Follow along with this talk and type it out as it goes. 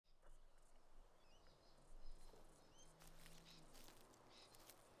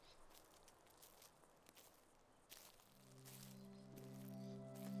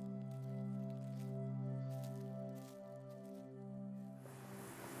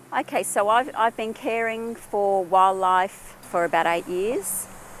Okay, so I've been caring for wildlife for about 8 years.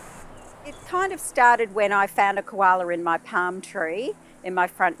 It kind of started when I found a koala in my palm tree in my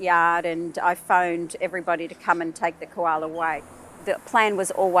front yard, and I phoned everybody to come and take the koala away. The plan was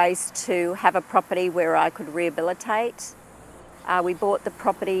always to have a property where I could rehabilitate. We bought the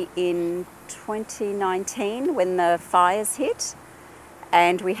property in 2019 when the fires hit,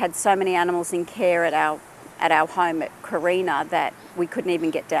 and we had so many animals in care at our home at Carina that we couldn't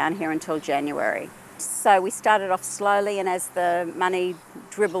even get down here until January. So we started off slowly, and as the money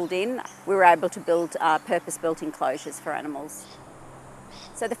dribbled in, we were able to build purpose-built enclosures for animals.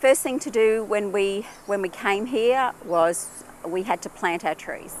 So the first thing to do when we came here was we had to plant our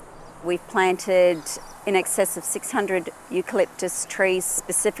trees. We've planted in excess of 600 eucalyptus trees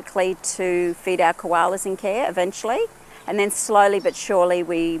specifically to feed our koalas in care eventually. And then slowly but surely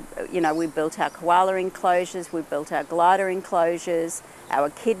we built our koala enclosures, we built our glider enclosures, our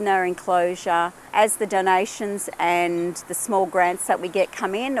echidna enclosure. As the donations and the small grants that we get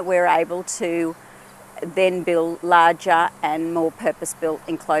come in, we're able to then build larger and more purpose-built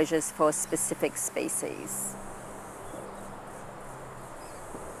enclosures for specific species.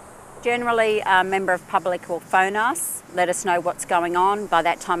 Generally, a member of public will phone us, let us know what's going on. By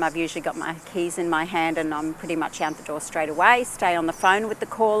that time, I've usually got my keys in my hand and I'm pretty much out the door straight away. Stay on the phone with the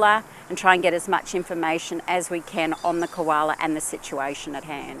caller and try and get as much information as we can on the koala and the situation at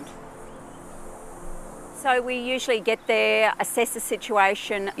hand. So we usually get there, assess the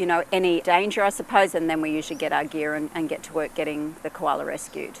situation, any danger, I suppose, and then we usually get our gear and get to work getting the koala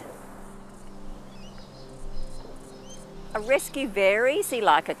rescued. A rescue varies.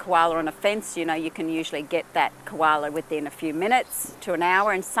 Like a koala on a fence, you can usually get that koala within a few minutes to an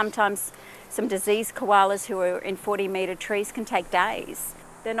hour, and sometimes some diseased koalas who are in 40-metre trees can take days.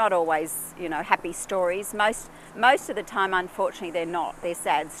 They're not always, happy stories. Most of the time, unfortunately, they're not. They're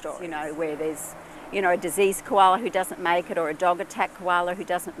sad stories, where there's, a diseased koala who doesn't make it, or a dog-attacked koala who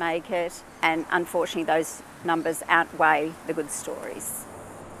doesn't make it, and unfortunately those numbers outweigh the good stories.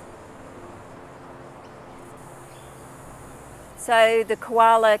 So the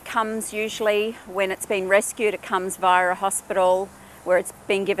koala comes usually when it's been rescued, it comes via a hospital where it's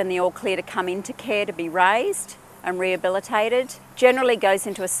been given the all clear to come into care to be raised and rehabilitated. Generally goes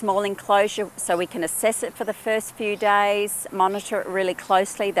into a small enclosure so we can assess it for the first few days, monitor it really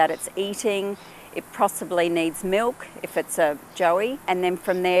closely that it's eating. It possibly needs milk if it's a joey, and then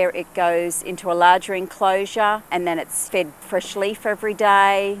from there it goes into a larger enclosure, and then it's fed fresh leaf every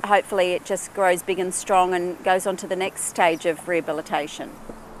day. Hopefully it just grows big and strong and goes on to the next stage of rehabilitation.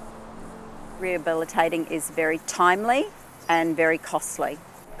 Rehabilitating is very timely and very costly.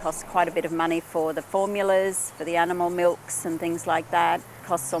 It costs quite a bit of money for the formulas, for the animal milks and things like that. It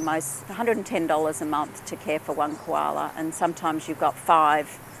costs almost $110 a month to care for one koala, and sometimes you've got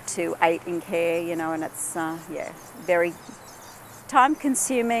 5 to 8 in care, and it's very time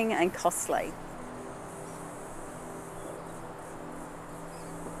consuming and costly.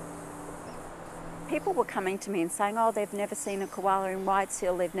 People were coming to me and saying, oh, they've never seen a koala in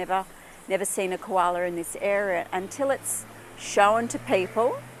Whiteshill, they've never seen a koala in this area, until it's shown to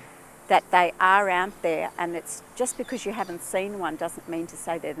people that they are out there, and it's just because you haven't seen one doesn't mean to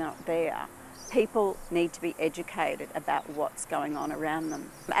say they're not there. People need to be educated about what's going on around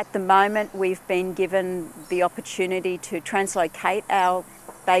them. At the moment, we've been given the opportunity to translocate our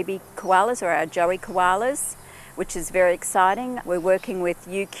baby koalas, or our joey koalas, which is very exciting. We're working with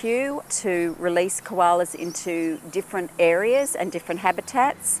UQ to release koalas into different areas and different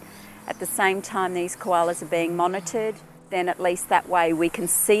habitats. At the same time, these koalas are being monitored. Then at least that way we can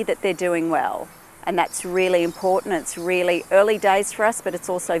see that they're doing well. And that's really important. It's really early days for us, but it's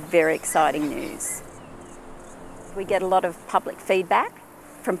also very exciting news. We get a lot of public feedback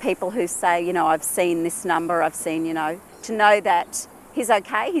from people who say, I've seen this number, I've seen, to know that he's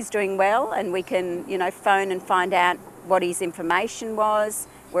okay, he's doing well, and we can, phone and find out what his information was,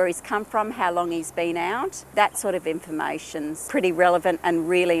 where he's come from, how long he's been out. That sort of information's pretty relevant and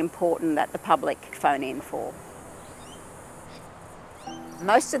really important that the public phone in for.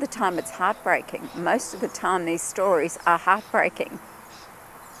 Most of the time it's heartbreaking. Most of the time these stories are heartbreaking.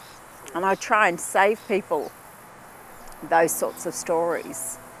 And I try and save people those sorts of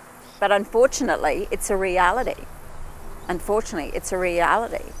stories. But unfortunately, it's a reality. Unfortunately, it's a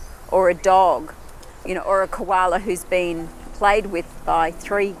reality. Or a dog, or a koala who's been played with by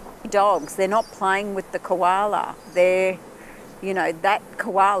 3 dogs. They're not playing with the koala. That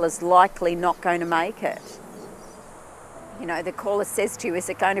koala's likely not going to make it. The caller says to you, is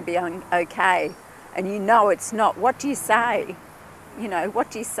it going to be okay? And it's not. What do you say?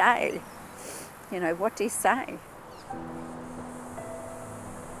 What do you say? What do you say?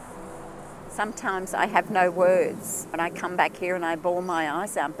 Sometimes I have no words and I come back here and I bawl my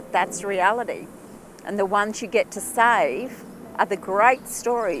eyes out, but that's reality. And the ones you get to save are the great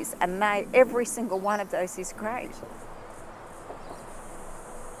stories, and every single one of those is great.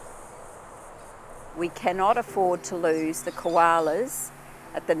 We cannot afford to lose the koalas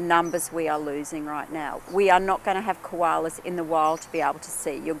at the numbers we are losing right now. We are not going to have koalas in the wild to be able to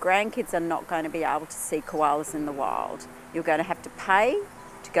see. Your grandkids are not going to be able to see koalas in the wild. You're going to have to pay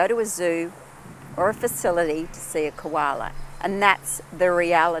to go to a zoo or a facility to see a koala, and that's the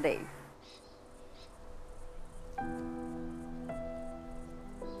reality.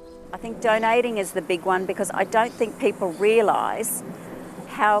 I think donating is the big one, because I don't think people realise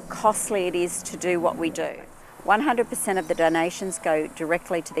how costly it is to do what we do. 100% of the donations go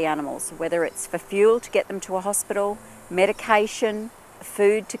directly to the animals, whether it's for fuel to get them to a hospital, medication,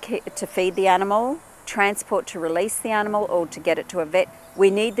 food to feed the animal, transport to release the animal or to get it to a vet. We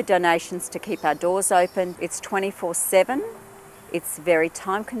need the donations to keep our doors open. It's 24/7, it's very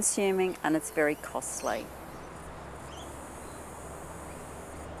time consuming, and it's very costly.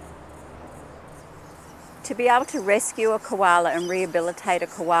 To be able to rescue a koala and rehabilitate a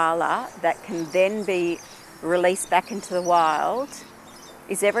koala that can then be released back into the wild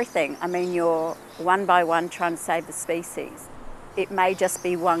is everything. I mean, you're one by one trying to save the species. It may just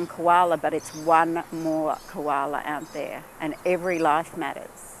be one koala, but it's one more koala out there, and every life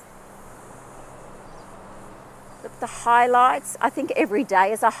matters. Look, the highlights, I think every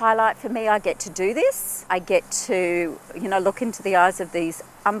day is a highlight for me. I get to do this. I get to, look into the eyes of these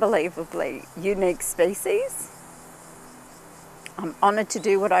unbelievably unique species. I'm honoured to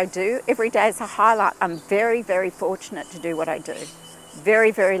do what I do. Every day is a highlight. I'm very, very fortunate to do what I do.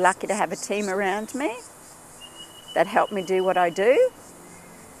 Very, very lucky to have a team around me that help me do what I do.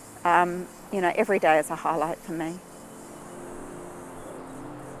 Every day is a highlight for me.